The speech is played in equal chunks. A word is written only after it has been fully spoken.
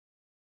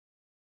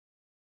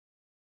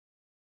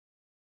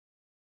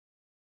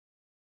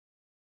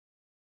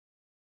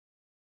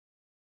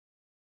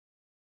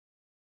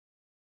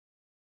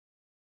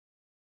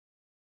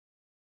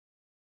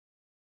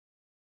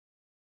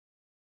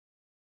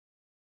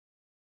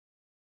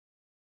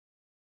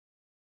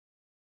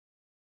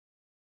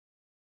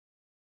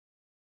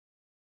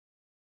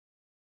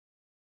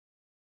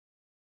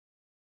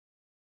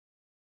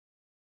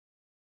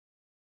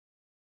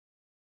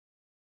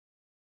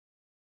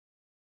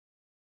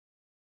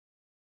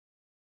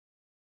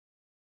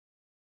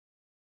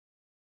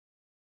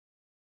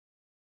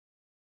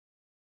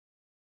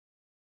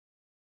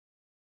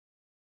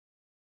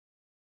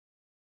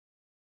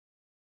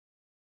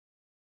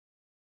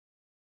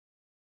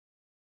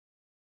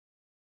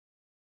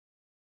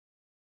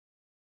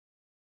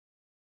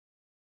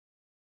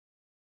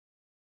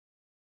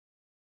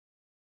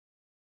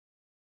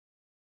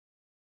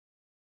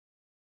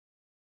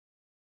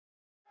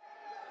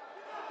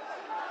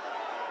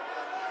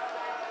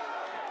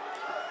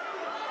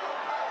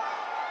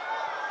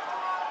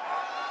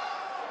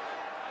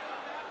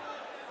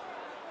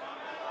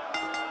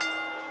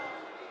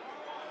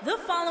The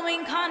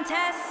following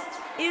contest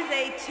is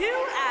a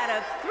 2 out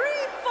of 3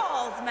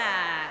 falls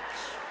match.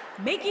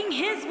 Making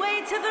his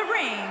way to the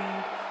ring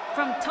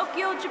from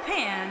Tokyo,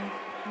 Japan,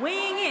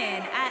 weighing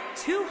in at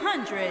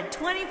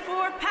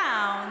 224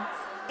 pounds,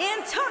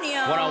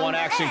 Antonio. One-on-one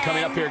action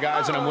coming up here,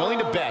 guys, and I'm willing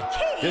to bet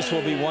this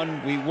will be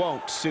one we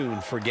won't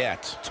soon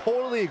forget.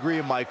 Totally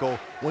agree, Michael.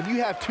 When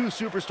you have two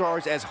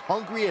superstars as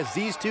hungry as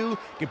these two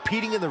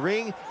competing in the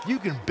ring, you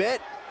can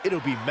bet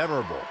it'll be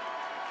memorable.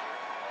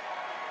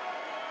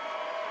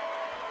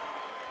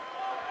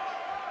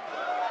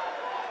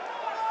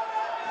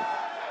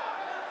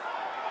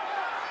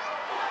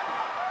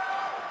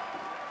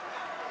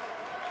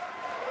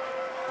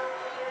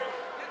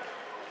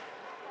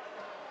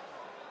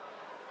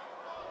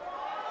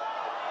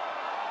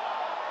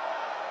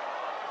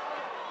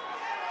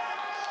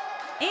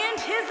 And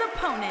his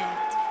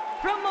opponent,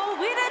 from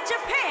Owita,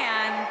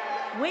 Japan,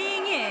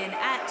 weighing in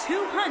at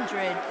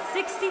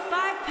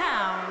 265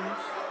 pounds,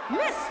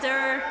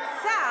 Mr.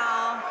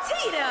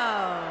 Saito.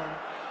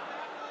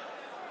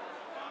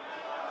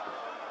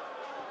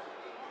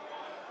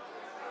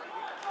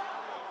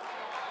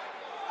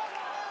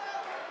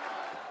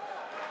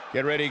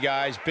 Get ready,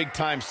 guys.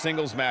 Big-time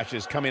singles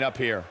matches coming up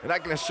here. And I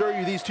can assure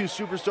you these two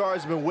superstars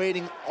have been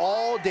waiting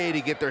all day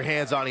to get their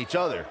hands on each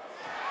other.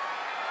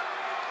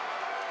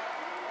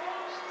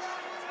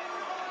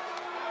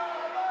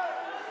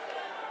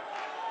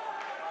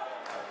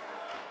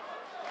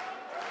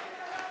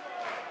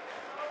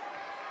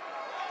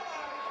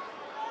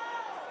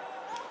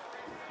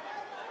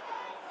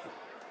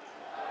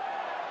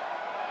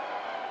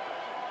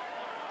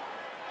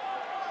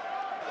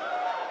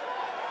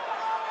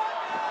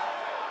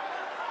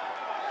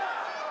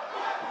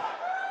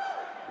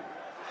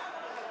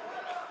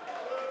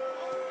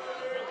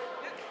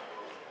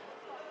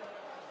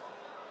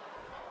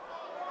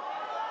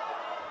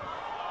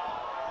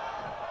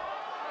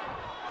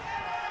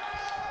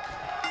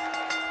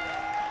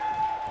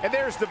 And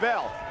there's the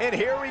bell, and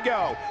here we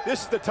go.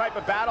 This is the type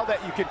of battle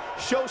that you can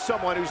show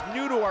someone who's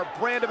new to our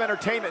brand of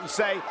entertainment and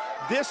say,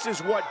 this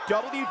is what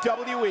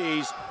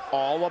WWE's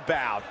all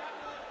about.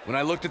 When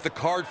I looked at the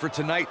card for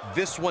tonight,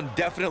 this one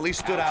definitely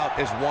stood out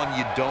as one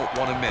you don't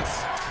want to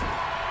miss.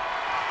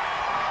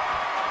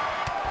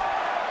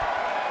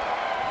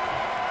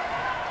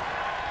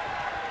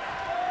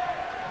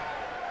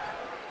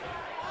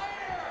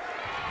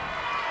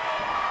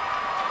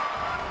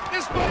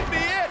 This might be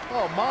it.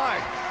 Oh,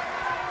 my.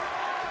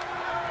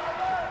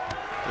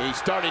 He's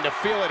starting to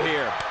feel it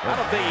here. I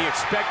don't think he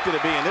expected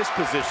to be in this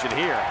position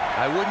here.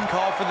 I wouldn't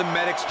call for the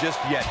medics just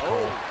yet,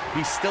 Cole.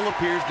 He still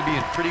appears to be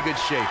in pretty good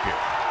shape here.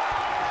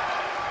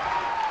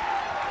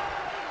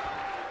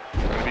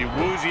 Gonna be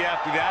woozy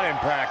after that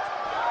impact.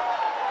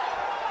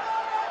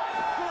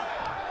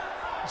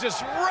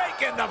 Just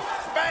rake in the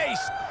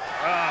face.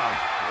 Ah,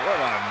 what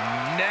a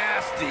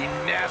nasty,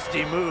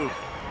 nasty move.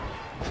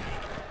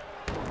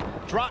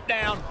 Drop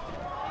down.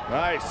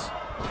 Nice.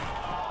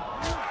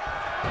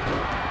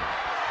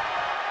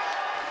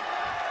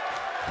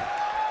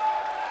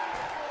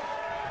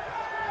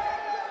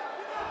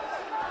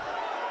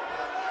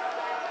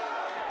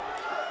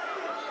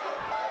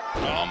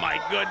 Oh my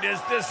goodness,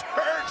 this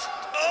hurts.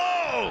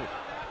 Oh!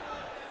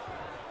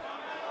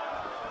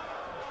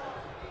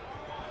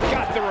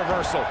 Got the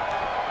reversal.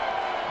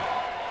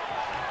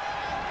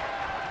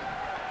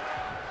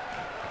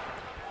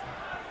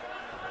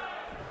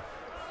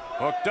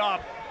 Hooked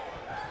up.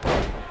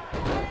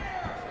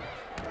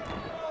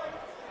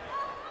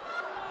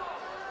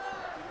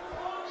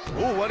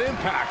 Ooh, what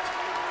impact.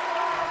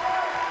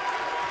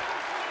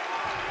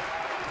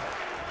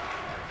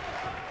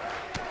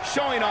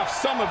 Showing off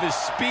some of his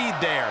speed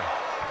there.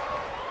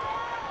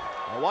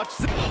 Now watch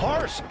the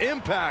harsh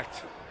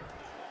impact.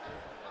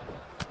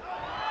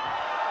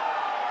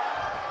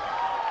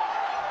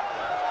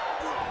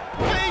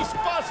 Face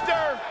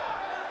buster.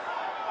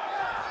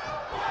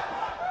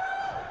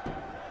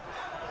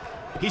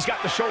 He's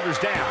got the shoulders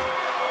down.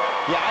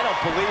 Yeah, I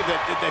don't believe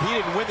that he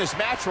didn't win this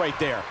match right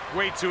there.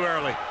 Way too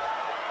early.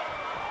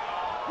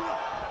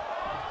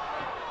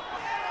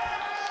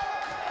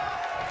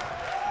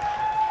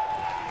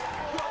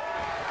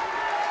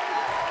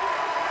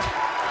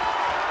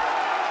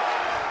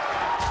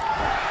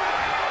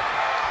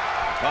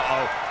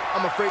 Uh-oh.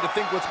 I'm afraid to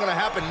think what's going to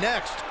happen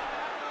next.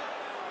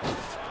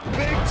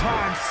 Big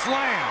time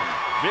slam.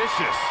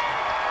 Vicious.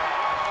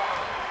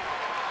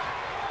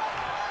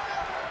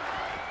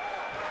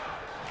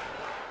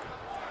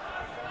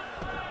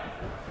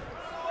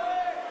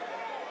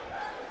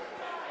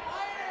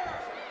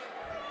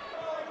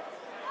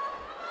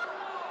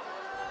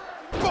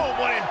 Boom,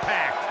 what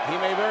impact. He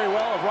may very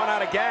well have run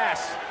out of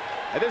gas.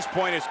 At this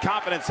point, his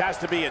confidence has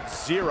to be at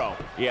 0.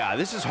 Yeah,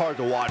 this is hard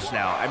to watch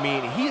now. I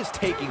mean, he is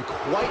taking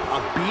quite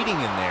a beating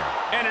in there.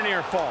 And a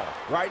near fall.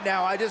 Right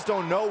now, I just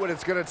don't know what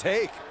it's going to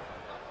take.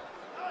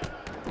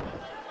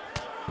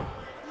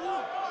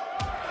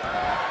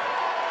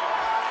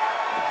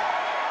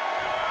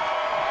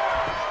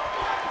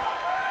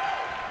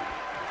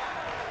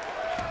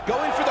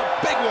 Going for the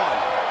big one.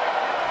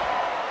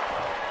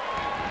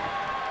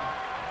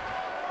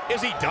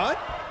 Is he done?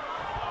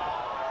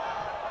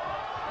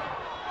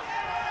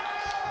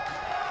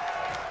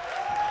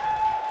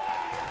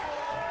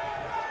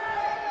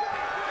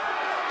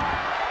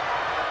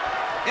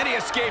 And he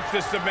escapes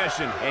the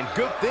submission. And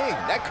good thing,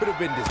 that could have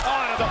been this.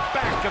 Oh, to the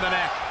back of the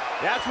neck.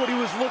 That's what he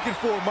was looking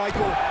for,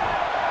 Michael.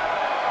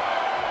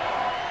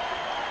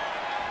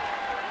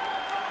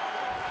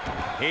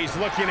 He's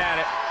looking at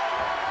it.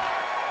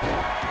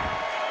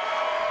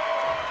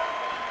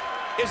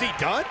 Is he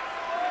done?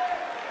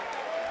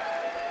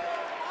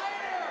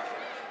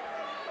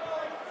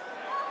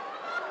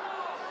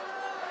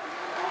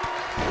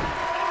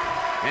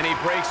 And he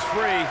breaks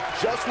free.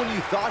 Just when you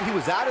thought he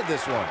was out of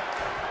this one.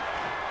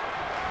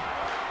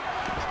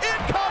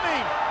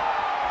 Incoming!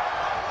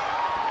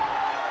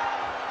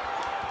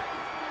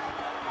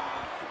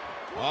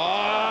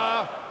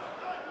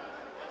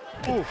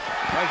 Ooh,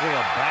 right to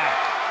the back.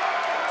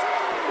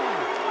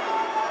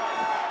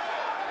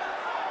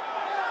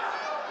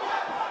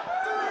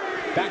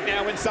 Back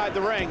now inside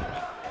the ring.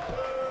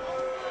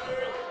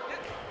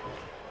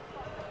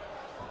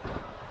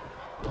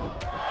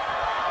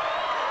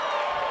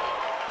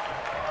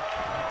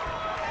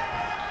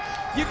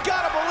 You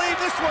gotta believe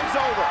this one's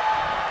over.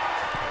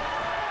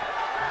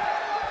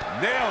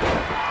 Nailed it.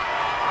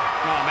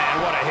 Oh,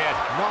 man, what a hit.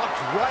 Knocked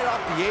right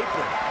off the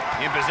apron.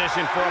 In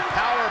position for a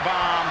power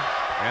bomb.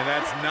 And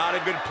that's not a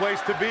good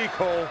place to be,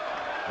 Cole.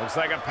 Looks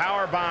like a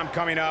power bomb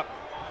coming up.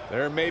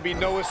 There may be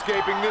no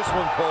escaping this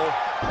one, Cole.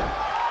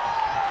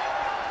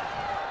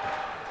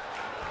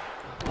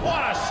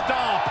 What a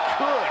stomp.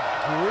 Good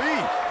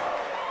grief.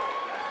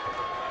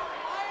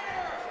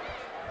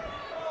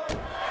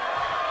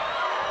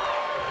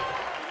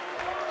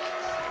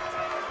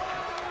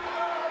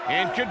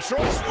 In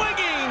control,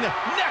 swinging,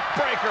 neck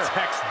breaker.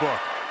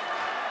 Textbook.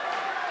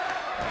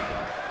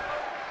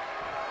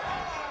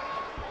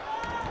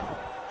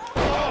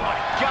 Oh my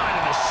God,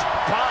 in the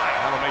spine.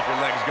 That'll make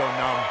your legs go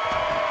numb.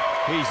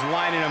 He's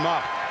lining him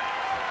up.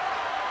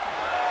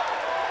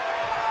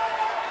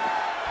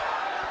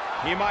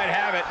 He might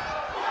have it.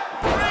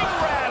 Ring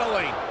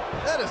rattling.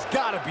 That has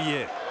got to be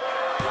it.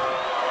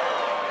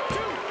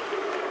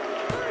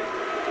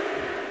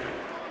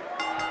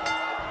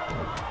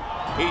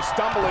 He's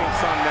stumbling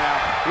some now.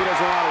 He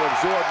doesn't want to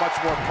absorb much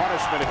more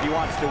punishment if he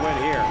wants to win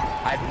here.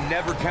 I'd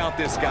never count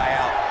this guy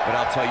out, but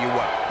I'll tell you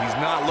what, he's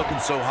not looking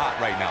so hot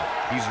right now.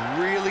 He's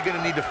really going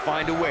to need to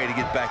find a way to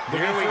get back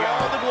there. Here we go.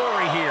 All the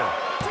glory here.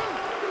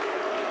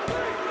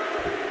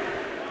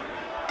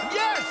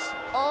 Yes!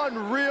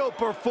 Unreal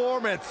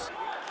performance.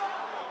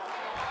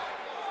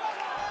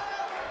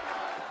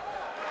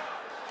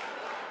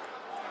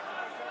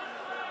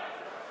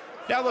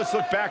 Now let's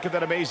look back at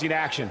that amazing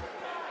action.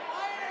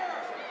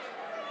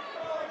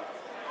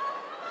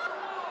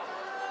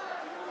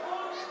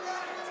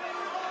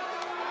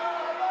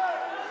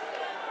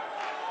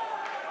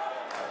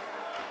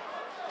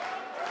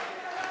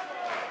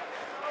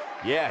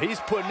 Yeah, he's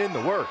putting in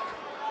the work.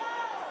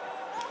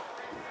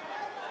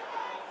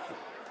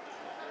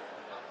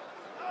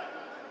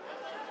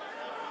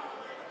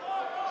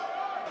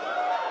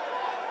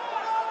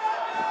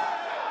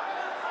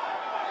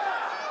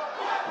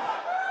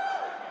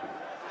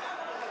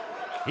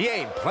 He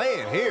ain't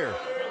playing here.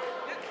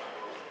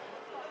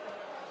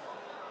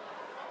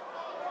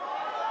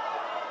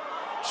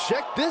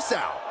 Check this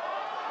out.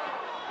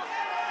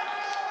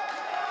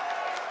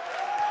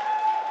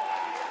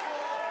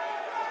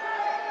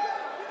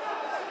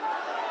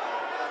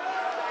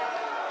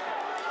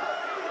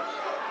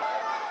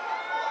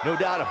 No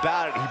doubt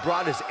about it, he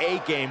brought his A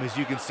game, as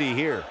you can see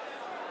here.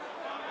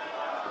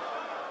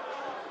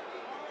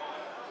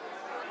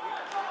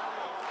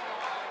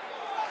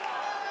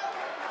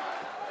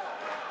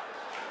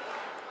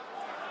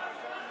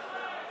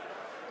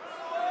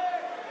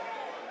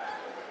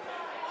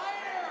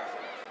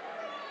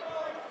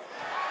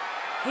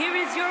 Here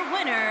is your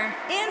winner,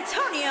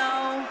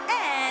 Antonio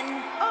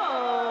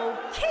Inoki.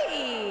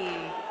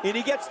 And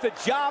he gets the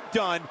job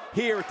done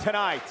here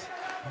tonight.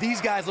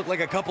 These guys look like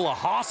a couple of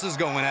hosses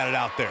going at it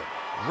out there.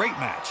 Great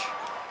match.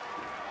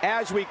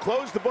 As we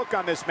close the book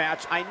on this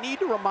match, I need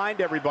to remind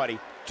everybody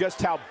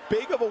just how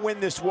big of a win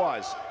this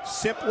was.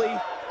 Simply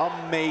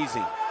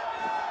amazing.